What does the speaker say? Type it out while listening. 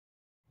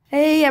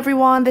Hey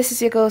everyone, this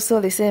is your girl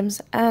SolieSims,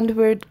 and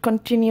we're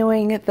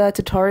continuing the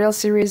tutorial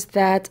series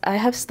that I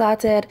have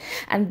started,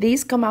 and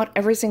these come out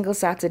every single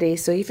Saturday.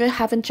 So if you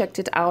haven't checked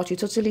it out, you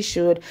totally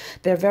should.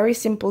 They're very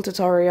simple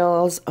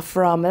tutorials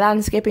from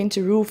landscaping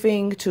to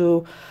roofing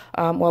to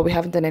well, we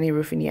haven't done any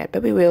roofing yet,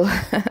 but we will.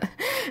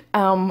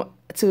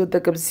 To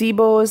the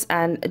gazebos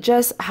and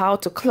just how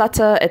to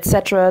clutter,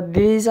 etc.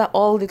 These are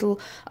all little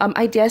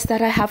ideas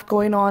that I have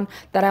going on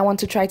that I want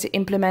to try to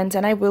implement,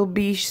 and I will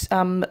be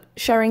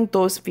sharing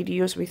those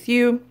videos with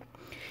you.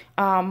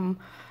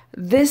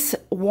 This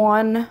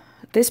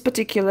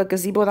particular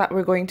gazebo that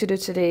we're going to do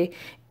today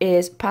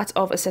is part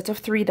of a set of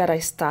 3 that I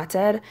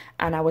started,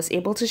 and I was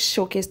able to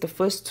showcase the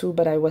first 2,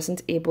 but I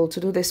wasn't able to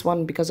do this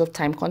one because of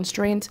time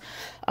constraints.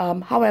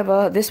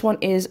 However, this one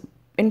is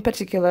in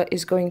particular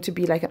is going to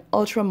be like an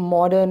ultra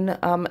modern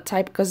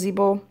type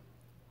gazebo,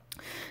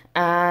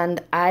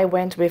 and I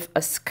went with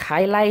a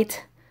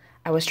skylight.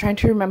 I was trying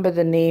to remember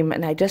the name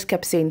and I just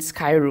kept saying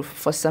sky roof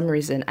for some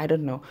reason. I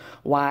don't know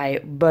why,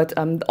 but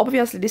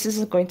obviously this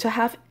isn't going to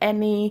have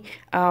any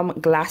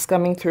glass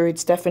coming through.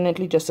 It's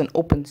definitely just an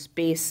open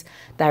space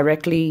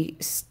directly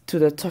to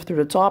the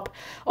top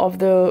of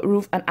the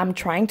roof, and I'm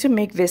trying to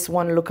make this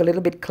one look a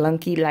little bit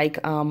clunky,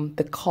 like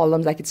the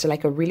columns, like it's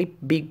like a really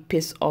big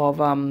piece of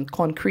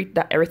concrete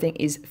that everything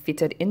is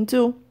fitted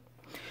into.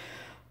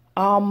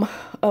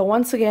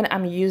 Once again,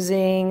 I'm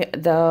using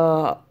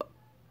the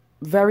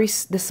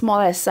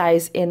smallest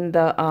size in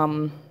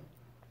the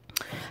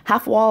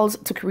half walls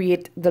to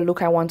create the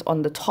look I want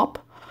on the top,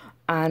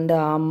 and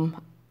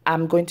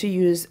I'm going to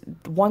use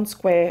 1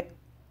 square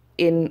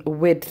in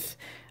width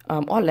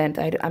or length.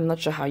 I'm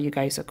not sure how you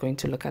guys are going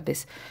to look at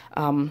this.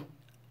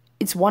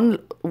 It's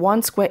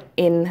one square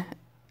in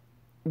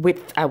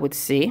width, I would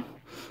say,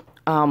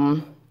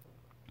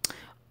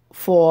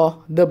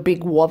 for the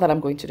big wall that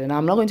I'm going to do. Now,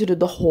 I'm not going to do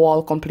the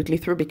wall completely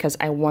through because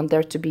I want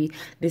there to be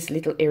this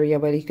little area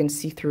where you can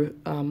see through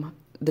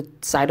the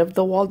side of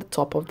the wall, the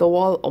top of the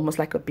wall, almost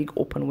like a big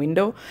open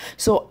window.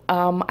 So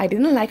I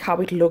didn't like how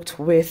it looked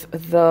with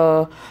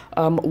the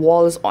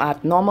walls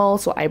at normal,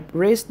 so I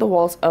raised the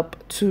walls up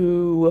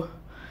to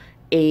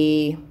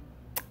the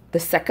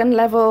 2nd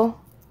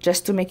level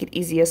just to make it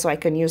easier, so I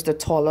can use the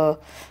taller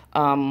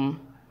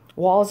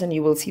walls, and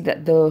you will see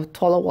that the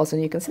taller walls,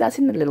 and you can see that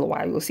in a little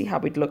while. You'll see how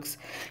it looks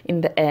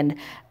in the end.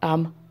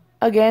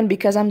 Again,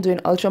 because I'm doing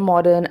ultra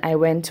modern, I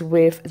went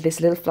with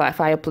this little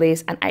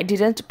fireplace, and I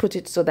didn't put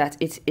it so that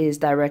it is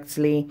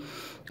directly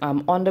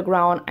on the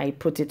ground. I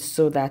put it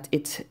so that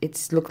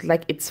it's looked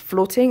like it's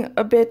floating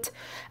a bit,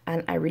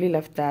 and I really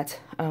loved that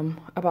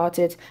about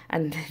it.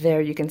 And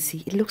there you can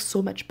see it looks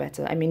so much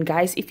better. I mean,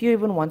 guys, if you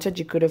even wanted,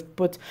 you could have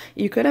put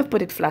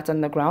it flat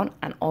on the ground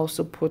and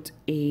also put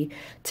a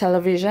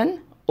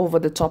television over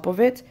the top of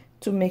it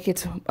to make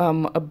it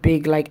a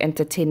big like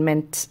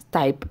entertainment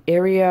type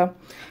area.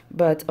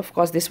 But of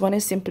course, this one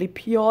is simply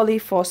purely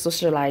for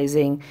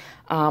socializing,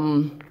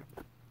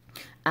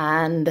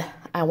 and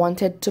I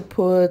wanted to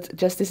put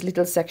just this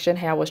little section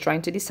here. I was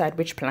trying to decide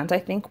which plant I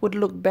think would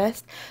look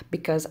best,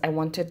 because I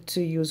wanted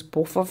to use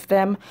both of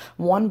them.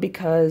 One,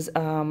 because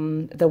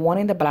the one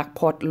in the black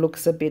pot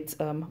looks a bit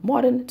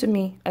modern to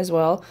me as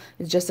well.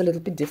 It's just a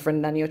little bit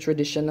different than your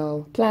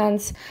traditional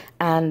plants.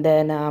 And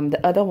then the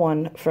other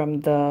one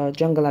from the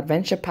Jungle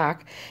Adventure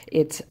Pack,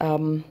 it's a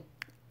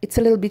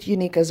little bit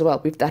unique as well,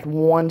 with that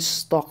one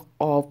stalk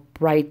of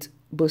bright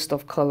burst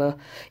of color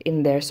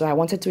in there. So I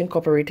wanted to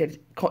incorporate it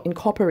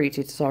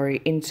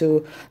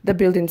into the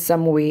build in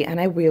some way,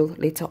 and I will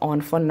later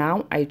on. For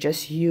now, I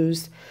just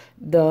used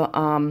the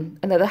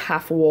another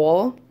half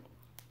wall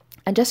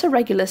and just a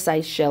regular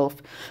size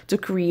shelf to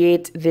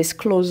create this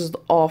closed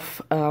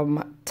off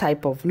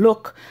type of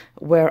look,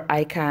 where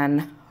I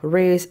can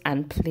raise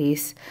and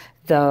place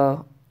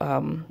the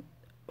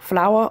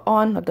flower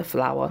on, not the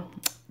flower,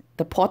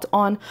 the pot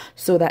on,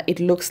 so that it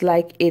looks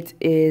like it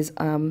is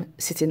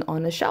sitting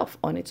on a shelf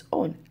on its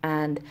own.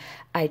 And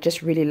I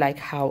just really like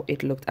how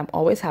it looked. I'm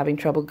always having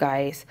trouble,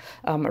 guys,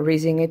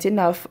 raising it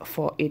enough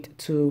for it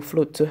to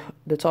float to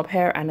the top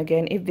here. And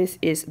again, if this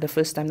is the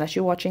first time that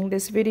you're watching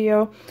this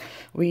video,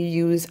 we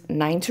use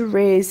 9 to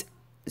raise,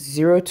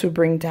 0 to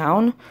bring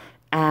down,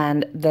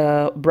 and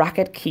the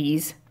bracket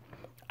keys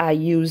are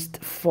used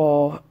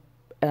for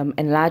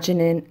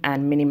enlarging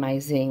and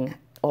minimizing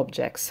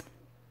objects.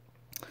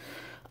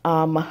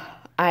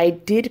 I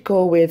did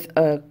go with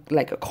a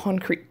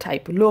concrete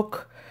type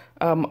look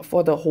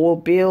for the whole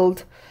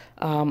build.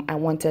 I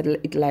wanted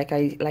it like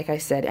I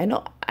said.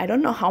 I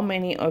don't know how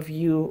many of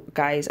you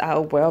guys are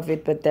aware of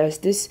it, but there's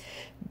this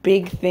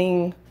big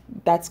thing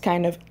that's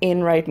kind of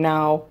in right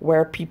now,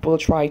 where people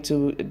try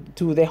to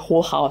do their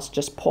whole house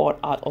just poured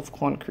out of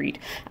concrete.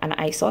 And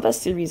I saw that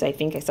series. I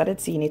think I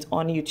started seeing it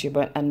on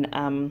YouTube,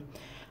 and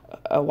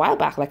a while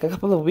back, like a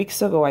couple of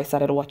weeks ago, I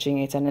started watching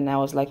it, and then I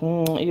was like,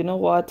 you know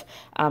what,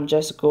 I'm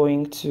just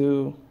going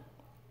to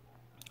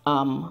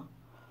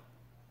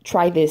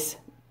try this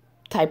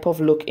type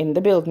of look in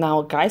the build.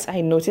 Now guys,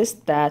 I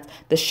noticed that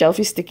the shelf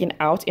is sticking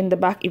out in the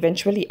back.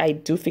 Eventually I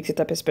do fix it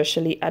up,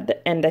 especially at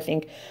the end. I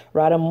think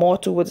rather more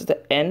towards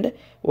the end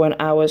when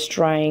I was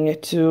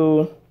trying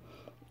to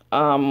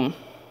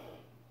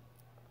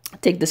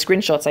take the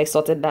screenshots. I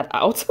sorted that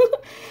out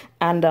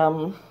and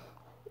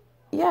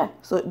yeah,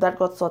 so that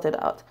got sorted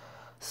out.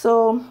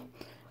 So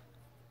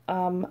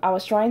I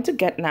was trying to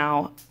get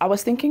now, I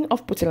was thinking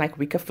of putting like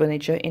wicker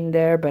furniture in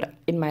there, but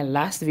in my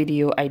last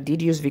video I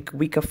did use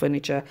wicker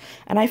furniture,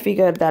 and I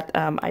figured that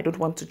I don't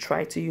want to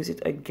try to use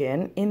it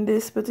again in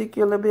this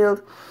particular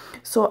build.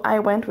 So I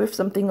went with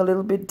something a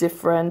little bit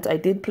different. I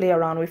did play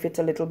around with it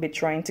a little bit,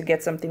 trying to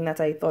get something that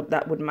I thought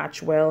that would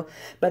match well,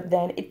 but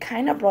then it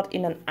kind of brought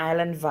in an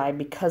island vibe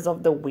because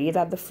of the way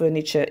that the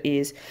furniture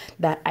is,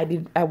 that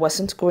I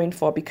wasn't going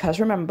for, because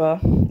remember,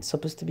 it's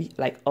supposed to be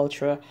like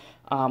ultra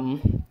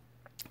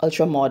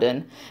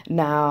modern.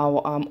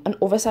 Now an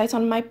oversight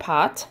on my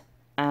part,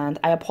 and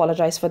I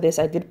apologize for this,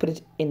 I did put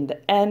it in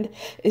the end,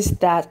 is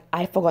that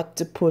I forgot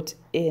to put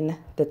in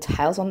the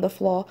tiles on the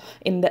floor.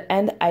 In the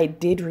end I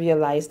did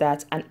realize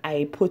that, and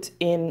I put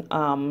in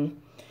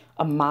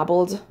a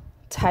marbled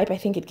type. I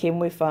think it came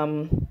with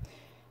that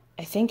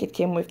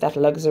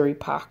luxury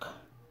pack,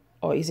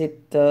 or is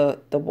it the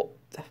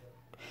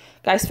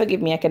guys,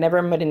 forgive me, I can never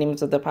remember the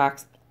names of the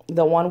packs.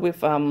 The one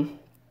with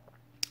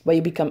where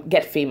you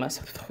get famous.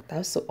 That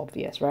was so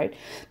obvious, right?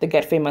 The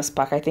get famous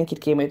pack, I think it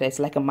came with, it's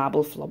like a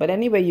marble floor, but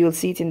anyway, you'll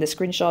see it in the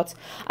screenshots.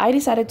 I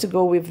decided to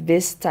go with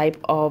this type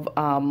of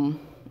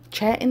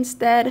chair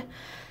instead,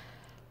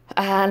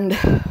 and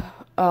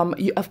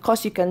of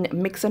course you can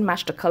mix and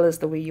match the colors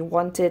the way you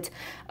want it.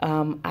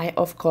 I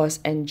of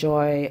course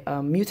enjoy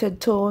muted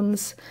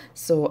tones,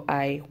 so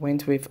I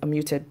went with a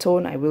muted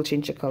tone. I will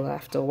change the color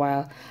after a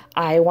while.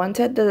 I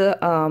wanted the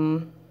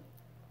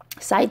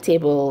side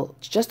table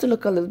just to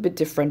look a little bit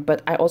different,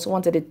 but I also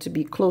wanted it to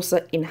be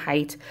closer in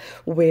height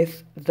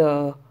with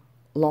the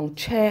long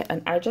chair,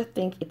 and I just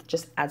think it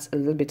just adds a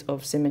little bit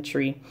of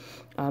symmetry.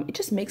 It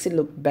just makes it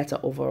look better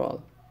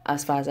overall,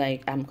 as far as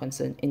I am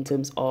concerned, in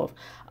terms of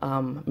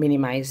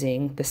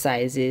minimizing the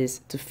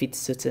sizes to fit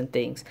certain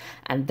things.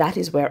 And that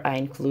is where I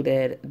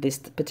included this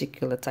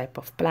particular type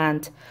of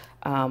plant.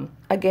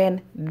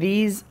 Again,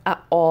 these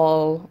are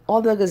all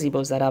the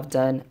gazebos that I've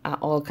done are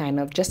all kind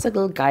of just a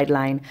little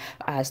guideline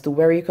as to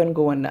where you can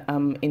go and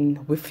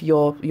in with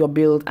your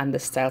build and the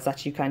styles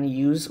that you can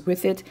use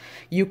with it.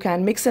 You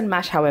can mix and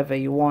match however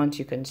you want.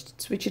 You can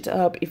switch it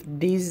up. If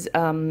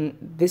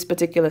this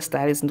particular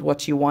style isn't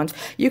what you want,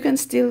 you can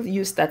still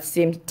use that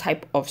same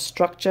type of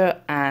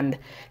structure and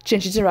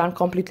change it around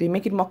completely,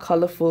 make it more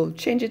colorful,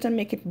 change it and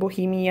make it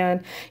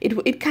bohemian.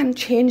 It can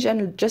change,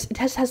 and just it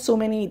has so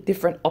many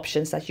different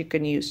options that you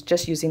can use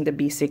just using the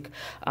basic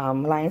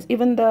lines.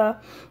 Even the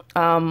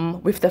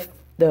with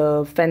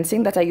the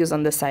fencing that I use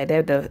on the side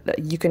there,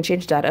 you can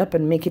change that up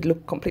and make it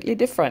look completely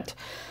different,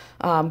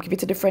 give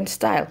it a different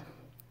style.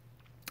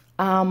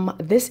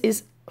 This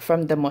is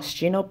from the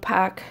Moschino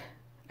pack.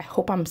 I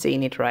hope I'm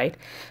saying it right,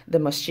 the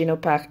Moschino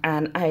pack,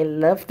 and I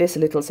love this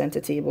little center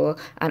table,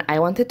 and I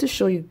wanted to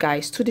show you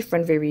guys two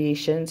different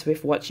variations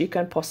with what you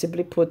can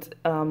possibly put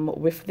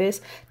with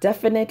this.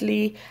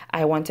 Definitely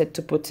I wanted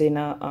to put in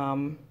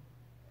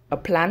a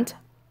plant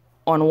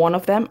on one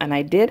of them, and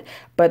I did,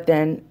 but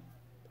then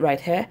right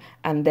here,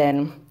 and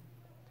then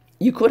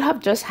you could have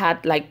just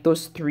had like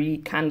those 3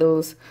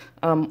 candles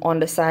on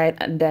the side,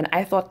 and then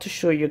I thought to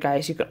show you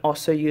guys you could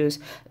also use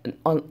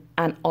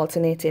an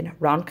alternating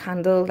round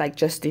candle, like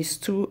just these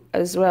 2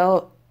 as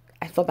well.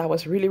 I thought that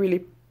was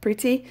really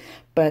pretty,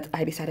 but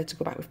I decided to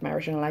go back with my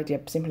original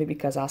idea simply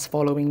because I was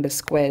following the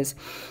squares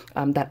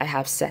that I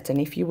have set. And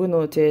if you will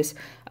notice,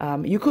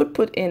 you could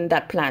put in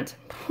that plant.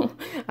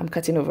 I'm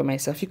cutting over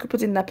myself. You could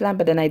put in that plant,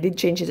 but then I did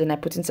change it and I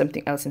put in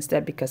something else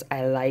instead because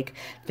I like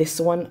this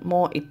one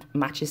more. It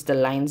matches the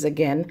lines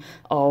again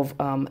of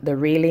the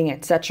railing,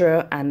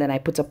 etc. And then I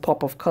put a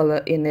pop of color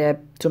in there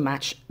to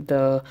match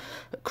the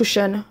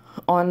cushion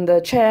on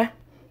the chair.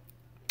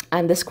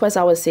 And the squares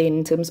I was saying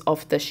in terms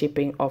of the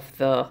shaping of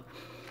the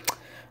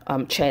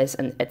chairs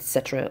and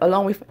etc.,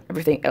 along with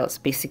everything else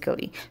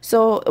basically.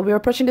 So we're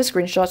approaching the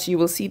screenshots. You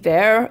will see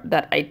there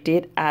that I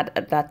did add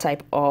that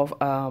type of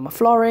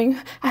flooring.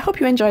 I hope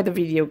you enjoyed the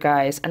video,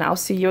 guys, and I'll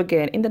see you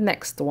again in the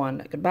next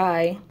one.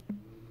 Goodbye.